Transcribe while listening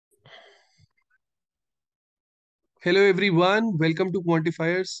Hello everyone, welcome to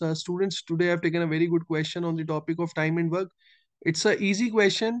Quantifiers. Students, today I've taken a very good question on the topic of time and work. It's a easy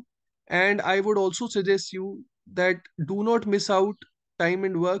question, and I would also suggest you that do not miss out time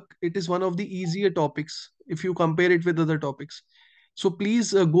and work. It is one of the easier topics if you compare it with other topics. So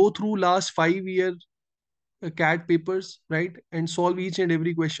please go through last 5 year CAT papers, right, and solve each and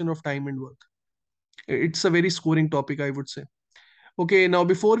every question of time and work. It's a very scoring topic, I would say. Okay, now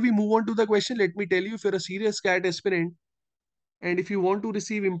before we move on to the question, let me tell you, if you're a serious CAT aspirant, and if you want to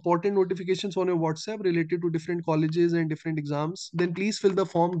receive important notifications on your WhatsApp related to different colleges and different exams, then please fill the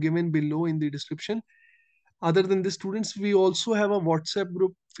form given below in the description. Other than this, students, we also have a WhatsApp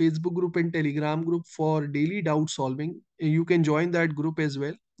group, Facebook group, and Telegram group for daily doubt solving. You can join that group as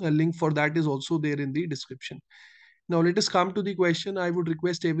well. A link for that is also there in the description. Now, let us come to the question. I would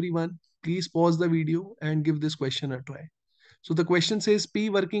request everyone, please pause the video and give this question a try. So the question says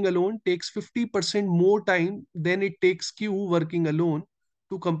P working alone takes 50% more time than it takes Q working alone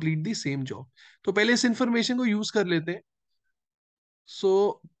to complete the same job. तो पहले इस information को use कर लेते हैं.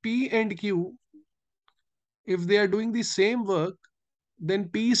 So P and Q, if they are doing the same work, then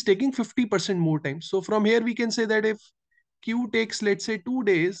P is taking 50% more time. So from here we can say that if Q takes, let's say, 2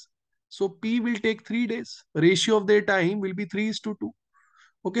 days, so P will take 3 days. Ratio of their time will be 3:2.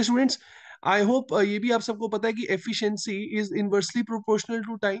 Okay students, I hope ये भी आप सबको पता है कि efficiency is inversely proportional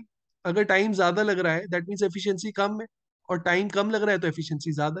to time. अगर time ज्यादा लग रहा है दैट मींस एफिशिएंसी कम है, और टाइम कम लग रहा है तो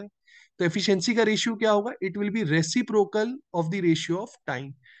एफिशिएंसी ज्यादा है. तो एफिशिएंसी का रेशियो क्या होगा? It will be reciprocal of the ratio of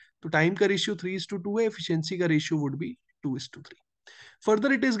time. तो टाइम का रेशियो 3:2 है, एफिशिएंसी का ratio would be 2:3.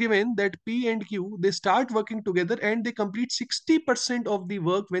 Further, it is given that P and Q, they start working together and they complete 60% of the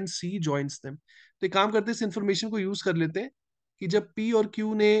work when C joins them. तो एक काम करते हैं, इस इंफॉर्मेशन को यूज कर लेते हैं कि जब P और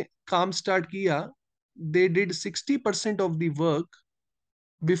Q ने काम स्टार्ट किया, they did 60% of the work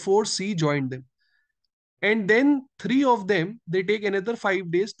before C joined them. And then three of them, they take another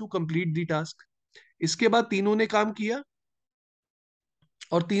 5 days to complete the task. इसके बाद तीनों ने काम किया,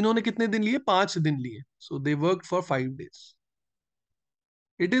 और तीनों ने कितने दिन लिए? 5 दिन लिए. So they worked for 5 days.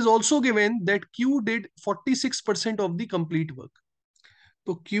 It is also given that Q did 46% of the complete work.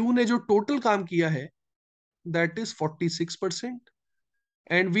 तो Q ने जो टोटल काम किया है that is 46%,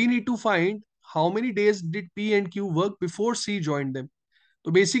 and we need to find how many days did P and Q work before C joined them.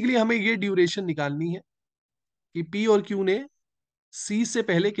 तो basically हमें ये duration निकालनी है कि P और Q ने C से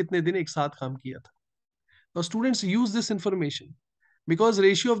पहले कितने दिन एक साथ काम किया था. Now students, use this information because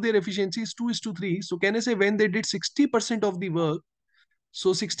ratio of their efficiency is 2:3. So can I say when they did 60% of the work,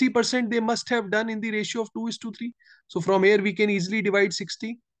 so 60% they must have done in the ratio of 2:3. So from here we can easily divide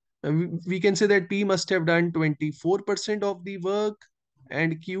 60. We can say that P must have done 24% of the work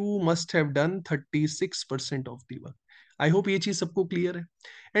and Q must have done 36% of the work. I hope ये चीज सबको clear है.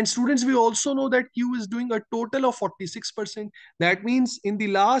 And students, we also know that Q is doing a total of 46%. That means in the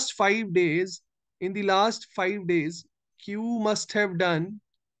last 5 days, Q must have done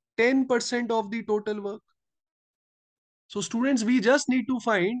 10% of the total work. So students, we just need to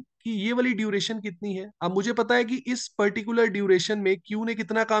find कि ये वाली duration कितनी है. अब मुझे पता है कि इस पर्टिकुलर ड्यूरेशन में क्यू ने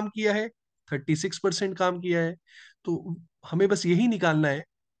कितना काम किया है? 36% काम किया है. तो हमें बस यही निकालना है,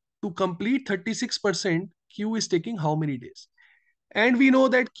 to complete 36% Q is taking how many days. And we know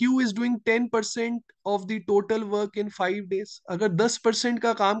that Q is doing 10% of the total work in 5 days. अगर 10%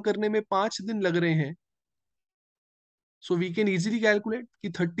 का काम करने में 5 दिन लग रहे हैं, so we can easily calculate कि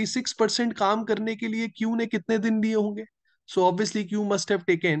 36% काम करने के लिए क्यू ने कितने दिन लिए होंगे. So obviously Q must have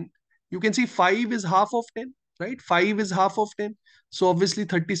taken, you can see 5 is half of 10, right? 5 is half of 10. So obviously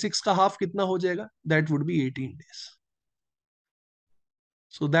 36 का half कितना हो जाएगा? That would be 18 days.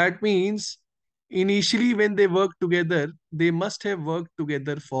 So that means initially when they work together, they must have worked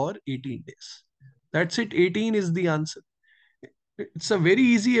together for 18 days. That's it. 18 is the answer. It's a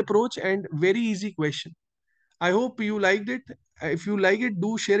very easy approach and very easy question. I hope you liked it. If you like it,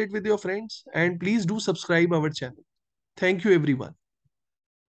 do share it with your friends and please do subscribe our channel. Thank you everyone.